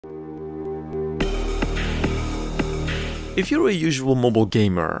If you're a usual mobile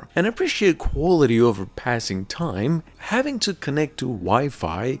gamer and appreciate quality over passing time, having to connect to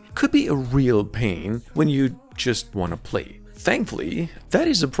Wi-Fi could be a real pain when you just want to play. Thankfully, that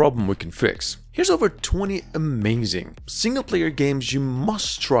is a problem we can fix. Here's over 20 amazing single-player games you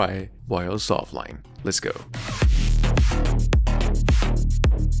must try whilst offline. Let's go.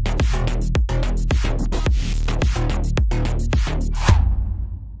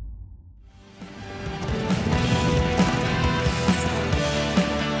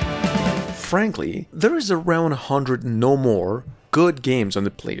 Frankly, there is around 100 no more good games on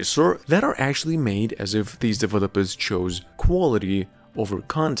the Play Store that are actually made as if these developers chose quality over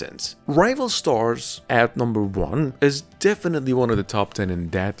content. Rival Stars at number 1 is definitely one of the top 10 in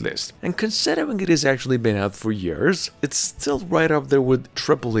that list, and considering it has actually been out for years, it's still right up there with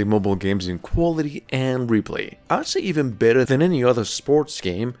AAA mobile games in quality and replay. I'd say even better than any other sports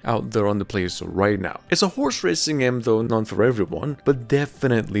game out there on the Play Store right now. It's a horse racing game though, not for everyone, but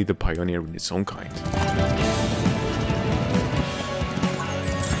definitely the pioneer in its own kind.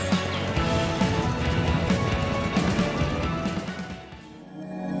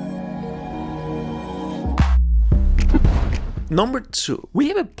 Number 2, we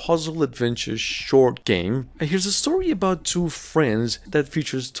have a puzzle adventure short game. Here's a story about two friends that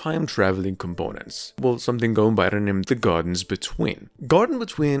features time traveling components. Well, something going by the name The Gardens Between. Garden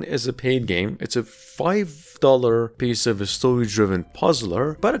Between is a paid game. It's a $5 piece of a story-driven puzzler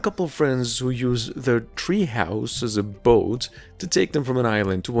about a couple of friends who use their tree house as a boat to take them from an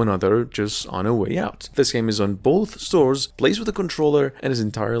island to another just on a way out. This game is on both stores, plays with a controller, and is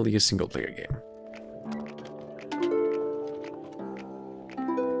entirely a single-player game.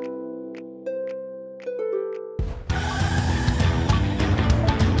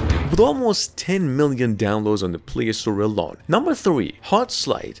 With almost 10 million downloads on the Play Store alone. Number 3, Hot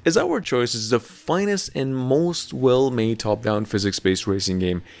Slide is our choice as the finest and most well-made top-down physics-based racing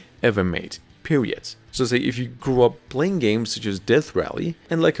game ever made, period. So say if you grew up playing games such as Death Rally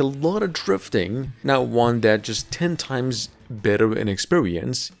and like a lot of drifting, now want that just 10 times better in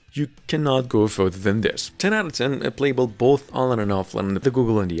experience, you cannot go further than this. 10 out of 10, playable both online and offline on the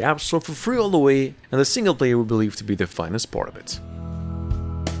Google and the App Store for free all the way, and the single player we believe to be the finest part of it.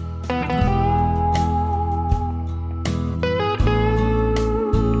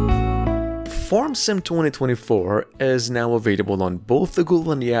 Farm Sim 2024 is now available on both the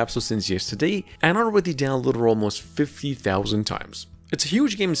Google and the App Store since yesterday, and already downloaded almost 50,000 times. It's a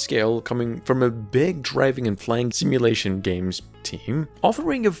huge game scale coming from a big driving and flying simulation games team,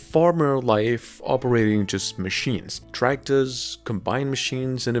 offering a farmer life operating just machines, tractors, combined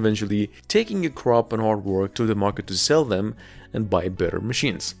machines, and eventually taking a crop and hard work to the market to sell them and buy better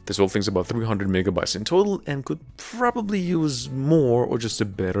machines. This whole thing's about 300 megabytes in total and could probably use more or just a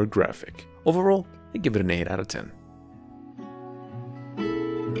better graphic. Overall, I give it an 8 out of 10.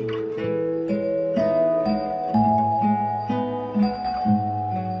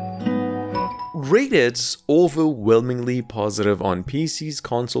 Rated overwhelmingly positive on PCs,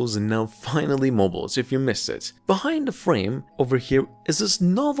 consoles, and now finally mobiles if you missed it. Behind the frame over here is this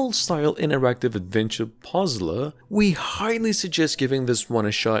novel-style interactive adventure puzzler. We highly suggest giving this one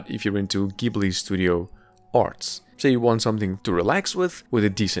a shot if you're into Ghibli Studio arts. Say you want something to relax with a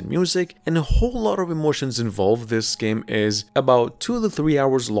decent music and a whole lot of emotions involved. This game is about 2 to 3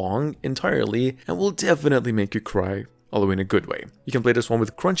 hours long entirely and will definitely make you cry, although in a good way. You can play this one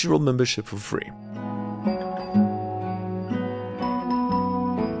with Crunchyroll membership for free.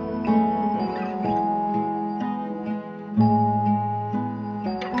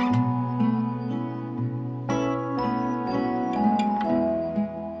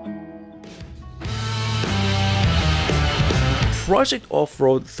 Project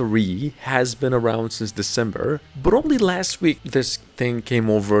Offroad 3 has been around since December, but only last week this thing came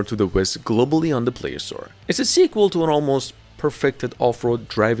over to the West globally on the Play Store. It's a sequel to an almost perfected off-road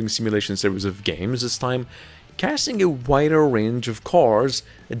driving simulation series of games, this time casting a wider range of cars,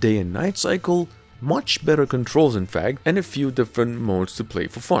 a day and night cycle, much better controls in fact, and a few different modes to play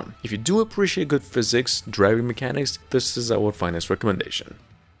for fun. If you do appreciate good physics, driving mechanics, this is our finest recommendation.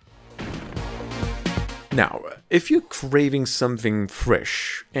 Now, if you're craving something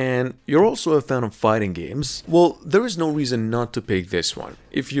fresh, and you're also a fan of fighting games, well, there is no reason not to pick this one,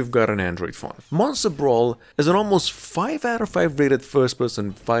 if you've got an Android phone. Monster Brawl is an almost 5 out of 5 rated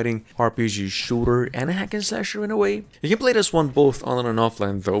first-person fighting RPG shooter and a hack and slasher in a way. You can play this one both online and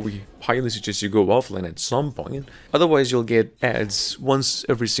offline, though we highly suggest you go offline at some point, otherwise you'll get ads once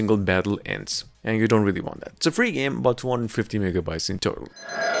every single battle ends, and you don't really want that. It's a free game, about 250 megabytes in total.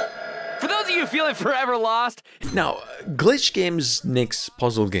 For those of Do you feel forever lost? Now, Glitch Games' next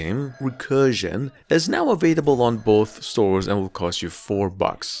puzzle game, Recursion, is now available on both stores and will cost you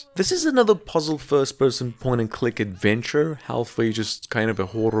 $4. This is another puzzle first-person point-and-click adventure, halfway just kind of a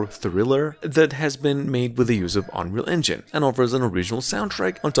horror thriller, that has been made with the use of Unreal Engine, and offers an original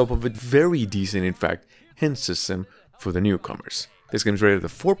soundtrack on top of it, very decent in fact, hint system for the newcomers. This game is rated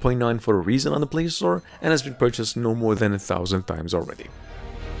at 4.9 for a reason on the Play Store, and has been purchased no more than 1,000 times already.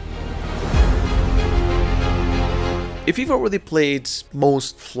 If you've already played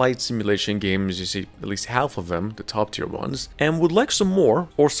most flight simulation games, you see at least half of them, the top tier ones, and would like some more,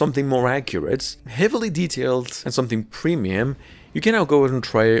 or something more accurate, heavily detailed, and something premium, you can now go ahead and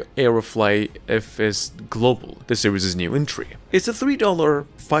try Aerofly FS Global, the series' new entry. It's a $3,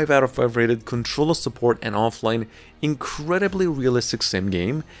 5 out of 5 rated, controller support and offline, incredibly realistic sim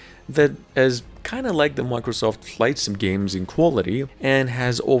game that is kind of like the Microsoft Flight Sim games in quality and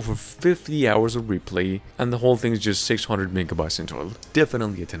has over 50 hours of replay, and the whole thing is just 600 megabytes in total.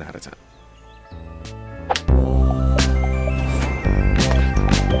 Definitely a 10 out of 10.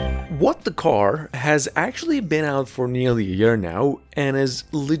 What the Car has actually been out for nearly a year now and is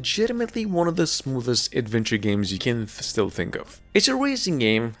legitimately one of the smoothest adventure games you can still think of. It's a racing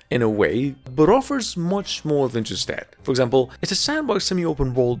game in a way, but offers much more than just that. For example, it's a sandbox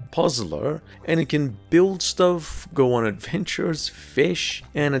semi-open world puzzler, and it can build stuff, go on adventures, fish,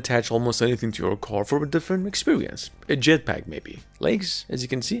 and attach almost anything to your car for a different experience. A jetpack maybe. Legs, as you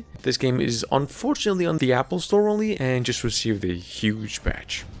can see. This game is unfortunately on the Apple Store only and just received a huge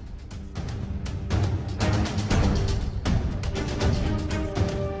patch.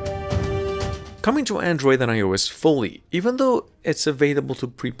 Coming to Android and iOS fully, even though it's available to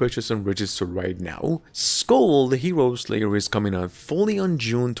pre-purchase and register right now, Skull, the Hero Slayer, is coming out fully on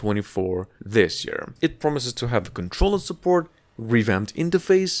June 24 this year. It promises to have controller support, revamped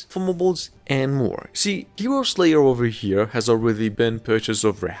interface for mobiles, and more. See, Hero Slayer over here has already been purchased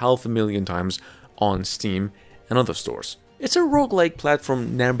over 500,000 times on Steam and other stores. It's a roguelike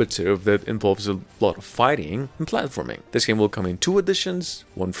platform narrative that involves a lot of fighting and platforming. This game will come in 2 editions,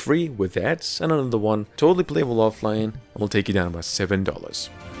 one free with ads and another one totally playable offline, and will take you down about $7.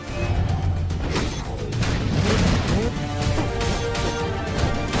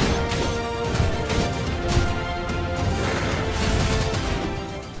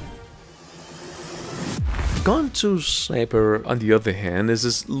 Gun 2 Sniper, on the other hand, is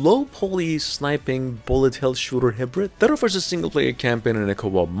this low-poly sniping bullet hell shooter hybrid that offers a single-player campaign and a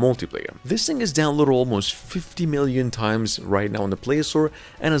co-op multiplayer. This thing is downloaded almost 50 million times right now on the Play Store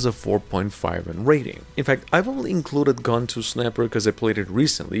and has a 4.5 in rating. In fact, I've only included Gun 2 Sniper because I played it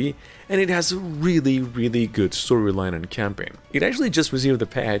recently, and it has a really good storyline and campaign. It actually just received a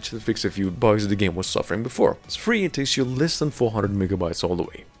patch that fixed a few bugs the game was suffering before. It's free, it takes you less than 400 megabytes all the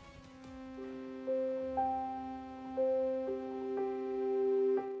way.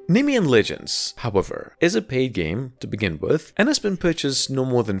 Nemean Legends, however, is a paid game to begin with and has been purchased no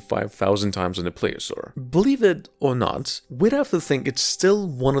more than 5,000 times on the Play Store. Believe it or not, we'd have to think it's still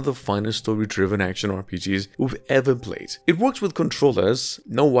one of the finest story-driven action RPGs we've ever played. It works with controllers,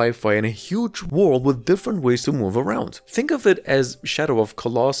 no Wi-Fi, and a huge world with different ways to move around. Think of it as Shadow of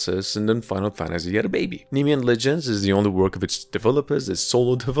Colossus and then Final Fantasy had a baby. Nemean Legends is the only work of its developers, a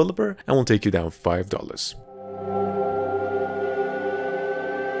solo developer, and will take you down $5.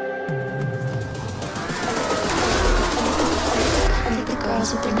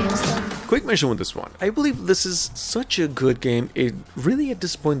 Quick mention with this one. I believe this is such a good game, it really at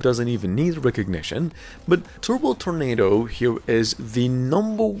this point doesn't even need recognition, but Turbo Tornado here is the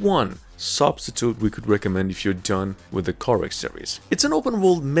 #1 substitute we could recommend if you're done with the CarX series. It's an open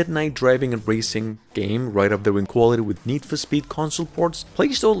world midnight driving and racing game right up there in quality with Need for Speed console ports,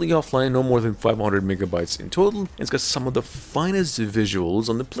 plays totally offline, no more than 500 megabytes in total, and it's got some of the finest visuals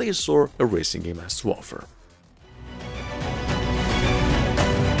on the Play Store a racing game has to offer.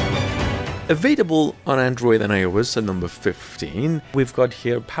 Available on Android and iOS at number 15, we've got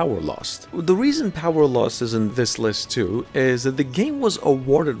here Power Lost. The reason Power Lost is in this list too is that the game was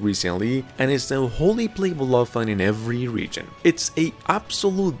awarded recently and is now wholly playable offline in every region. It's a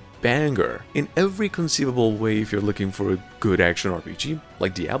absolute banger in every conceivable way if you're looking for a good action RPG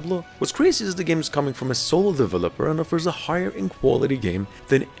like Diablo. What's crazy is the game is coming from a solo developer and offers a higher in quality game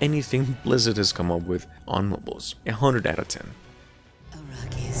than anything Blizzard has come up with on mobiles. 100 out of 10.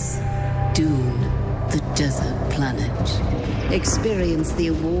 Arrakis, Dune, the desert planet. Experience the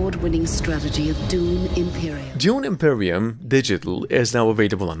award-winning strategy of Dune Imperium. Dune Imperium Digital is now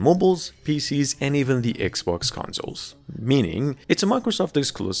available on mobiles, PCs, and even the Xbox consoles. Meaning, it's a Microsoft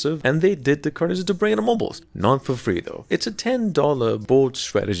exclusive, and they did the courtesy to bring it on mobiles. Not for free though. It's a $10 board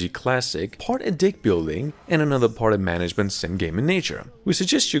strategy classic, part a deck building, and another part a management sim game in nature. We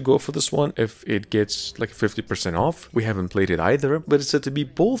suggest you go for this one if it gets like 50% off. We haven't played it either, but it's said to be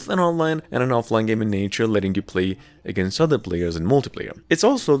both an online and an offline game in nature, letting you play against other players in multiplayer. It's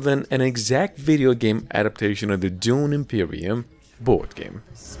also then an exact video game adaptation of the Dune Imperium board game.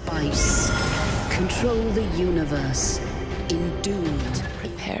 Spice. Control the universe. Endued.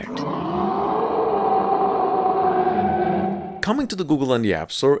 Prepared. Coming to the Google and the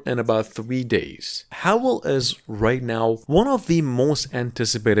App Store in about 3 days, Howl is right now one of the most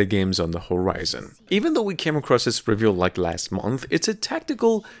anticipated games on the horizon. Even though we came across this review like last month, it's a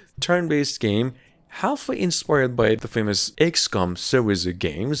tactical, turn-based game halfway inspired by the famous XCOM series of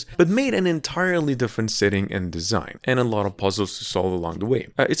games, but made an entirely different setting and design, and a lot of puzzles to solve along the way.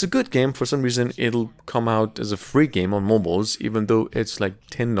 It's a good game. For some reason, it'll come out as a free game on mobiles, even though it's like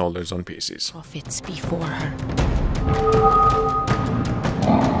 $10 on PCs. Prophets before her.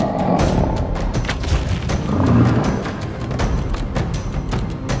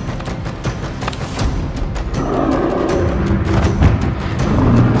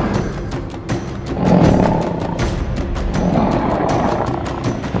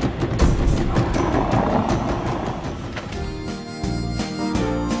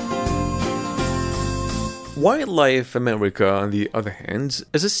 Wildlife America, on the other hand,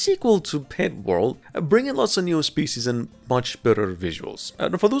 is a sequel to Pet World, bringing lots of new species and much better visuals.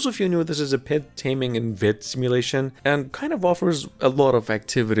 For those of you new, this is a pet taming and vet simulation, and kind of offers a lot of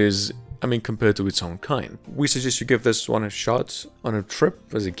activities, compared to its own kind. We suggest you give this one a shot on a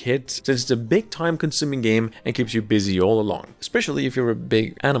trip as a kid, since it's a big time-consuming game and keeps you busy all along, especially if you're a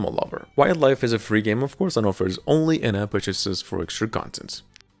big animal lover. Wildlife is a free game, of course, and offers only in-app purchases for extra content.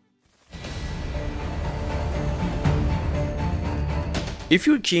 If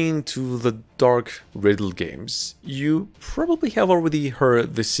you're keen to the dark Riddle games, you probably have already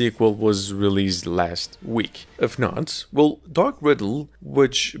heard the sequel was released last week. If not, well, Dark Riddle,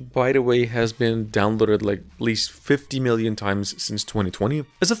 which by the way has been downloaded like at least 50 million times since 2020,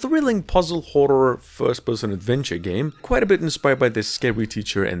 is a thrilling puzzle horror first-person adventure game, quite a bit inspired by The Scary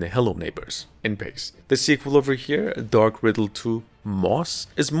Teacher and the Hello Neighbors in pace. The sequel over here, Dark Riddle 2 Moss,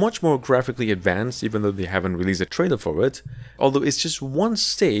 is much more graphically advanced, even though they haven't released a trailer for it, although it's just one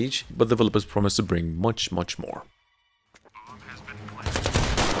stage, but developers promise to bring much more.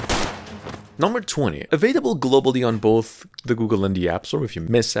 Number 20. Available globally on both the Google and the App Store if you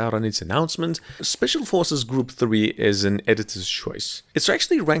miss out on its announcement, Special Forces Group 3 is an editor's choice. It's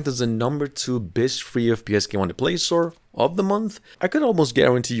actually ranked as the number 2 best free FPS game on the Play Store of the month. I could almost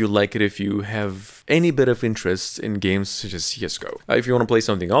guarantee you like it if you have any bit of interest in games such as CSGO. If you want to play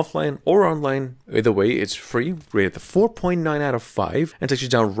something offline or online, either way, it's free, rated a 4.9 out of 5, and takes you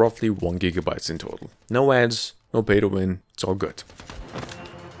down roughly 1 GB in total. No ads, no pay to win, it's all good.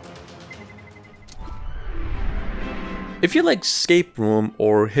 If you like escape room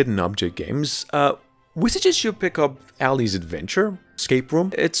or hidden object games, we suggest you pick up Ali's Adventure Escape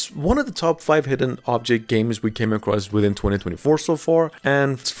Room. It's one of the top 5 hidden object games we came across within 2024 so far,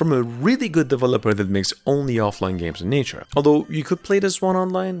 and it's from a really good developer that makes only offline games in nature. Although you could play this one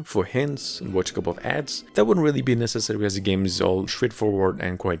online for hints and watch a couple of ads, that wouldn't really be necessary as the game is all straightforward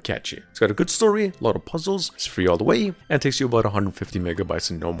and quite catchy. It's got a good story, a lot of puzzles, it's free all the way, and takes you about 150 megabytes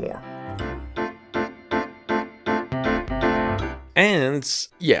and no more. And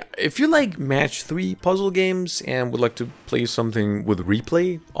yeah, if you like match 3 puzzle games and would like to play something with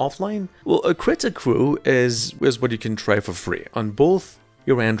replay offline, well, a Critter Crew is what you can try for free on both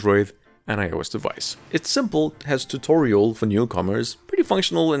your Android and iOS device. It's simple, has tutorial for newcomers, pretty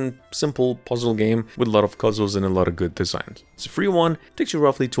functional and simple puzzle game with a lot of puzzles and a lot of good designs. It's a free one, takes you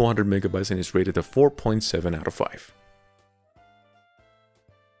roughly 200 megabytes and is rated a 4.7 out of 5.